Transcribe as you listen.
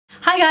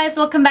Hi guys,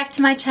 welcome back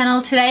to my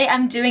channel. Today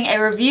I'm doing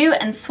a review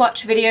and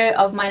swatch video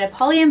of my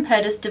Napoleon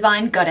Perdis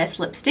DeVine Goddess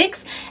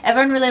Lipsticks.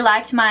 Everyone really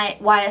liked my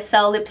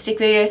YSL lipstick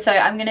video, so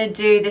I'm going to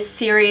do this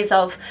series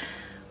of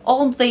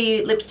all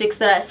the lipsticks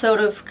that I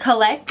sort of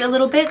collect a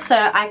little bit. So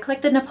I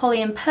collected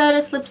Napoleon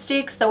Perdis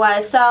lipsticks, the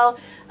YSL,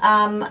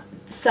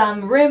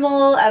 some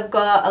Rimmel, I've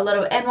got a lot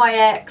of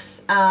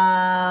NYX,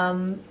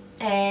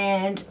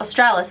 and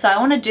Australis. So I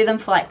want to do them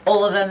for like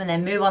all of them and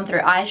then move on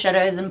through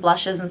eyeshadows and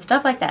blushes and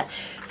stuff like that.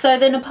 So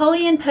the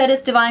Napoleon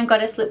Perdis DeVine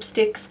Goddess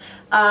Lipsticks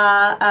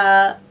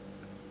are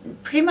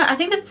pretty much, I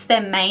think that's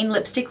their main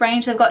lipstick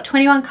range. They've got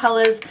 21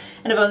 colours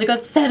and I've only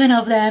got 7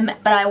 of them,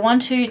 but I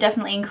want to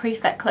definitely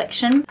increase that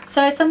collection.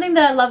 So something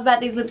that I love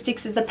about these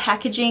lipsticks is the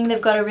packaging. They've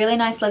got a really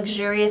nice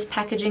luxurious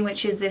packaging,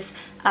 which is this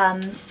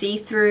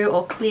see-through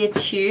or clear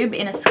tube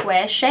in a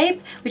square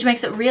shape, which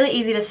makes it really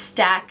easy to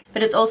stack,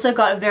 but it's also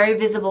got a very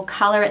visible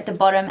colour at the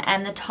bottom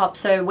and the top,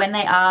 so when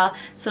they are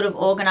sort of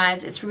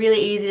organised it's really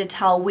easy to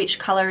tell which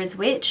colour is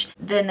which.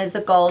 Then there's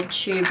the gold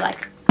tube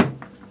like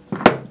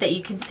that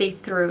you can see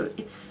through.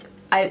 It's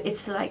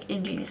like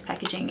ingenious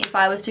packaging. If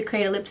I was to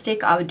create a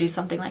lipstick I would do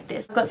something like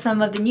this. I've got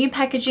some of the new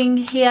packaging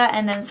here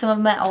and then some of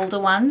my older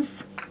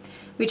ones,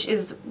 which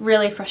is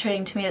really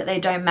frustrating to me that they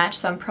don't match,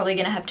 so I'm probably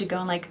gonna have to go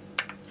and like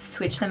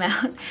switch them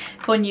out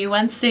for new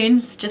ones soon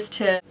just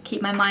to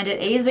keep my mind at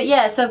ease. But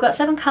yeah, so I've got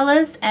 7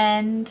 colours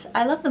and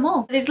I love them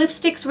all. These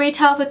lipsticks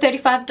retail for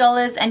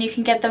 $35 and you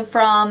can get them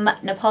from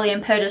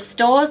Napoleon Perdis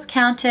stores,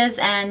 counters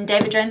and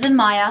David Jones and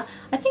Maya.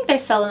 I think they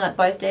sell them at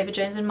both David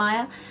Jones and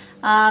Maya.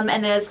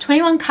 And there's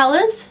 21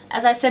 colours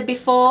as I said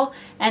before,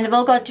 and they've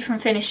all got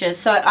different finishes.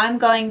 So I'm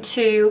going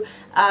to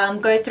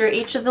go through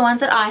each of the ones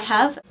that I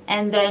have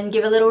and then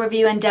give a little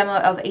review and demo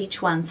of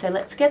each one. So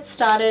let's get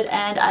started,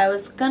 and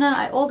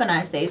I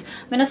organised these.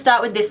 I'm going to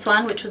start with this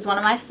one, which was one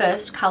of my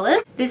first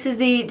colours. This is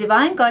the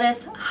DeVine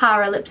Goddess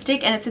Hara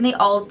lipstick and it's in the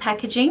old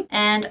packaging,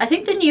 and I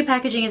think the new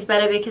packaging is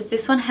better because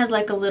this one has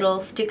like a little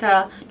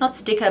sticker, not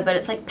sticker, but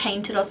it's like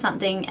painted or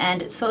something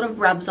and it sort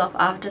of rubs off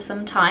after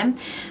some time.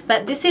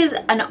 But this is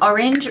an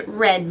orange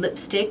red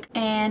lipstick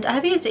and I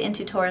have used it in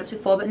tutorials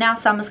before, but now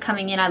summer's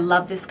coming in. I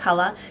love this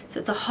colour. So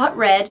it's a hot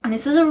red and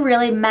this is a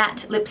really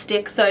matte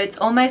lipstick, so it's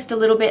almost a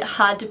little bit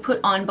hard to put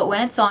on, but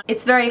when it's on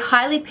it's very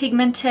highly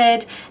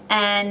pigmented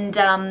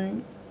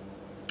and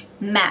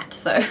matte,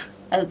 so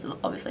as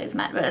obviously it's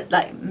matte, but it's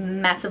like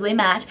massively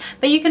matte.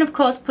 But you can of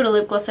course put a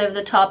lip gloss over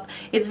the top.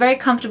 It's very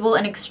comfortable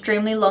and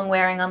extremely long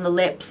wearing on the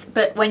lips,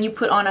 but when you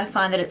put on I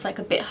find that it's like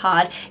a bit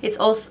hard. It's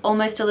also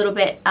almost a little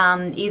bit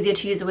easier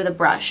to use it with a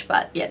brush.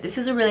 But yeah, this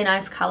is a really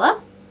nice colour,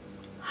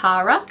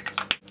 Hara.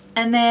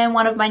 And then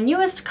one of my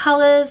newest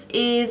colours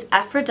is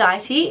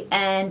Aphrodite,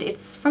 and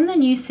it's from the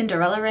new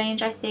Cinderella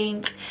range, I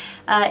think.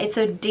 It's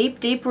a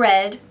deep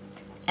red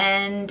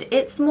and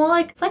it's more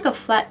like, it's like a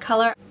flat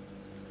colour.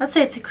 I'd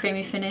say it's a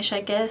creamy finish,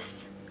 I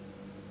guess.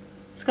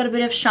 It's got a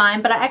bit of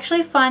shine, but I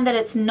actually find that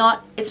it's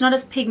not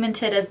as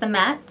pigmented as the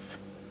mattes.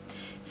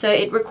 So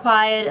it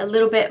required a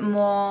little bit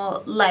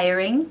more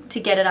layering to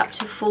get it up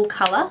to full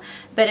colour,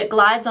 but it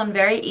glides on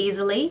very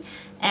easily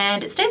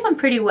and it stays on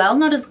pretty well.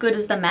 Not as good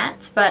as the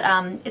mattes, but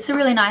it's a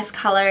really nice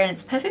colour and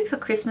it's perfect for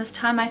Christmas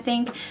time, I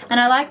think. And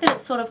I like that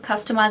it's sort of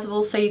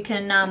customizable, so you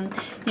can,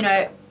 you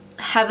know,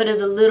 have it as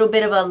a little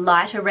bit of a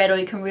lighter red, or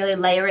you can really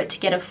layer it to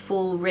get a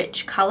full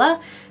rich colour.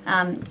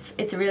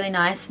 It's a really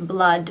nice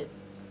blood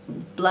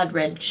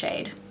red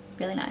shade.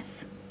 Really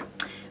nice.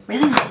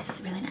 Really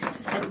nice, really nice.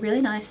 I said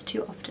really nice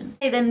too often.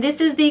 Okay, then this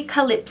is the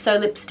Calypso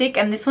lipstick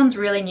and this one's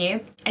really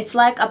new. It's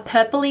like a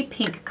purpley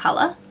pink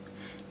colour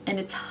and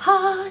it's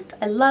hot.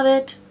 I love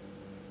it.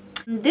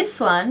 This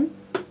one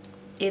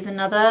is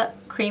another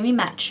creamy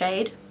matte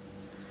shade.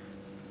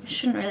 I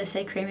shouldn't really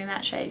say creamy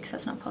matte shade because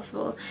that's not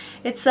possible.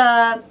 It's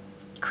a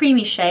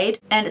creamy shade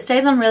and it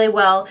stays on really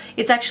well.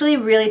 It's actually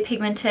really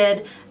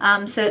pigmented,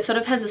 so it sort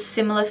of has a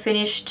similar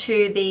finish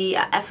to the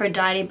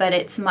Aphrodite, but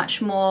it's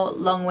much more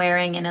long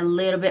wearing and a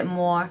little bit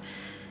more,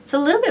 it's a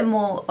little bit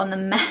more on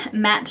the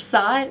matte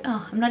side.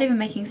 Oh, I'm not even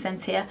making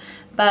sense here,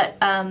 but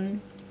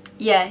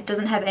yeah, it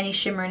doesn't have any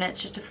shimmer in it.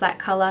 It's just a flat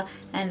colour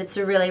and it's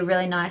a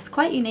really nice,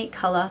 quite unique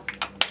colour.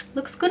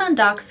 Looks good on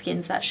dark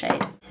skins, that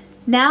shade.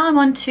 Now I'm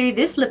on to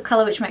this lip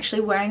colour, which I'm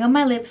actually wearing on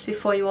my lips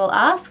before you all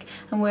ask.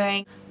 I'm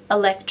wearing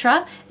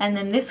Electra, and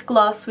then this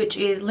gloss, which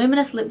is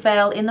Luminous Lip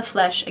Veil in the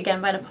Flesh, again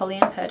by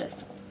Napoleon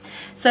Perdis.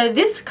 So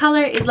this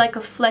colour is like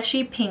a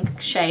fleshy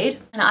pink shade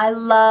and I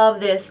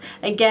love this.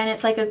 Again,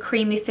 it's like a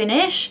creamy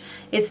finish.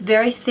 It's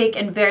very thick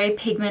and very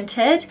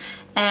pigmented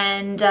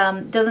and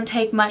doesn't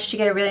take much to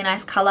get a really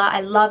nice colour.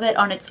 I love it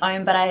on its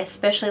own, but I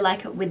especially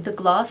like it with the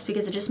gloss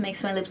because it just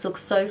makes my lips look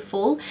so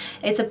full.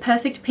 It's a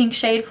perfect pink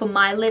shade for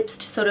my lips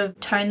to sort of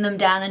tone them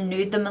down and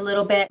nude them a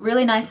little bit.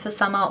 Really nice for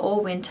summer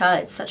or winter.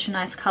 It's such a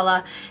nice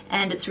colour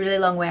and it's really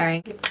long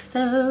wearing. It's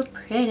so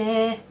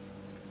pretty.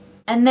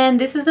 And then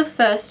this is the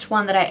first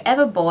one that I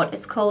ever bought.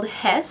 It's called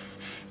Hess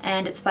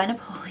and it's by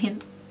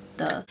Napoleon.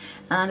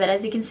 But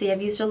as you can see,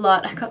 I've used a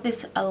lot. I got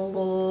this a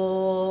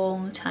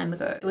long time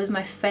ago. It was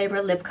my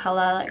favourite lip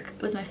colour. Like,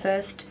 it was my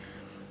first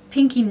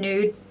pinky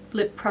nude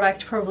lip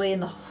product probably in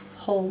the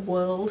whole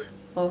world,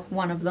 or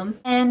one of them.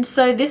 And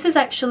so this is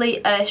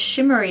actually a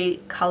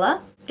shimmery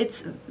colour.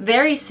 It's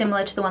very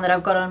similar to the one that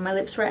I've got on my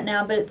lips right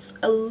now, but it's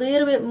a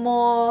little bit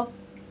more,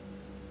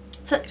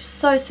 it's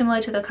so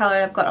similar to the colour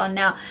I've got on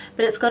now,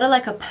 but it's got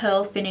like a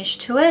pearl finish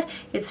to it.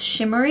 It's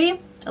shimmery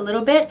a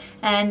little bit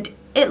and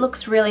it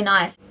looks really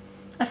nice.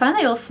 I find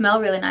they all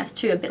smell really nice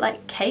too, a bit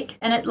like cake,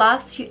 and it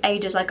lasts you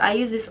ages. Like I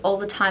use this all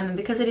the time, and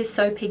because it is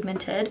so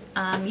pigmented,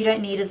 you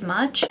don't need as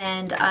much,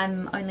 and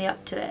I'm only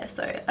up to there,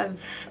 so I've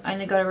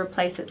only got to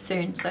replace it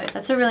soon. So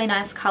that's a really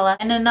nice colour.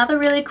 And another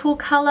really cool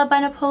colour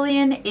by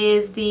Napoleon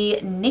is the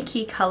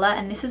Niki colour,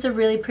 and this is a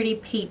really pretty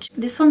peach.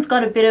 This one's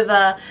got a bit of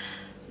a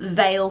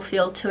veil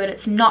feel to it.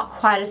 It's not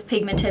quite as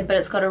pigmented, but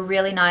it's got a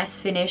really nice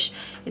finish.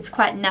 It's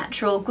quite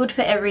natural, good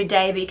for every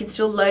day, but you can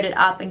still load it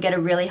up and get a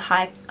really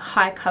high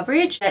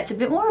coverage. It's a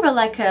bit more of a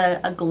like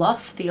a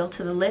gloss feel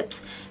to the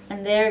lips,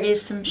 and there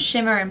is some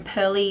shimmer and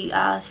pearly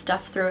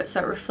stuff through it, so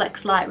it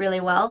reflects light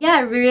really well. Yeah, I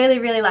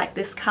really like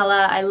this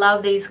color. I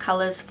love these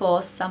colors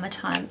for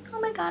summertime. Oh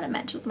my god, it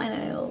matches my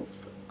nails.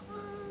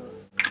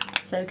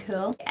 So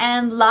cool.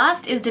 And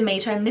last is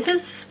Demeter, and this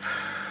is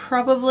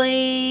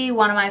probably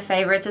one of my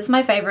favorites. It's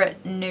my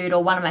favorite nude,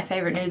 or one of my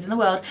favorite nudes in the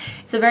world.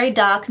 It's a very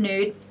dark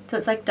nude, so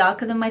it's like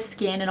darker than my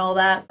skin and all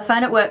that. I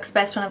find it works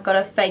best when I've got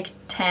a fake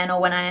tan, or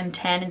when I am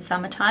tan in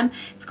summertime.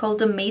 It's called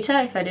Demeter,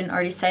 if I didn't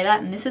already say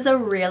that, and this is a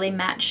really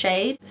matte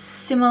shade.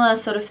 Similar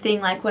sort of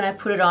thing like when I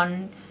put it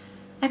on.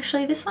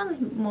 Actually, this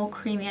one's more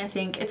creamy, I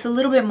think. It's a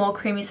little bit more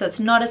creamy, so it's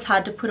not as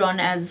hard to put on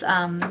as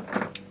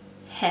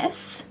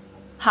Hess.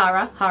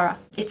 Hara.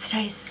 It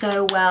stays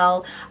so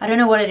well. I don't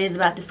know what it is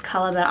about this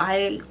colour, but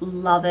I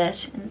love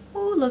it. And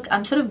oh look,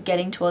 I'm sort of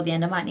getting toward the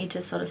end. I might need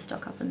to sort of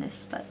stock up on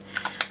this, but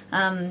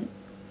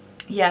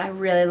yeah, I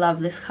really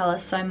love this colour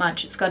so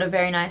much. It's got a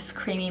very nice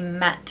creamy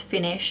matte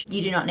finish.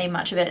 You do not need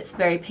much of it. It's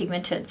very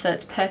pigmented, so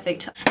it's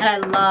perfect. And I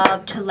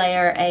love to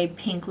layer a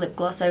pink lip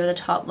gloss over the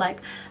top, like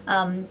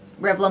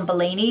Revlon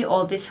Bellini,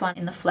 or this one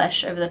in the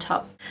flesh over the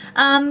top.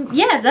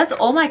 Yeah, that's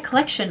all my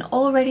collection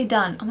already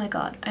done. Oh my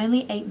god,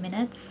 only 8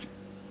 minutes.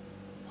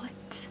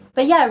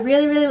 But yeah, I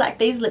really like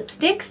these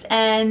lipsticks,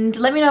 and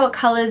let me know what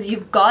colours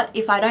you've got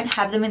if I don't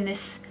have them in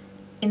this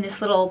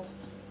little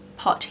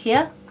pot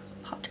here.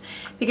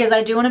 Because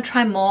I do want to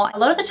try more. A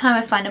lot of the time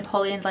I find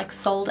Napoleon's like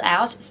sold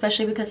out,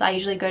 especially because I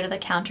usually go to the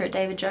counter at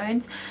David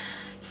Jones.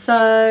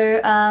 So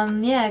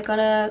yeah, I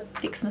gotta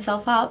fix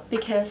myself up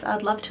because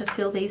I'd love to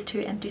fill these 2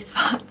 empty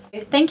spots.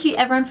 Thank you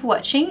everyone for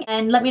watching,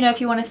 and let me know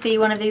if you want to see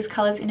one of these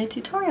colours in a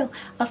tutorial.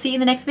 I'll see you in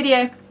the next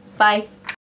video. Bye.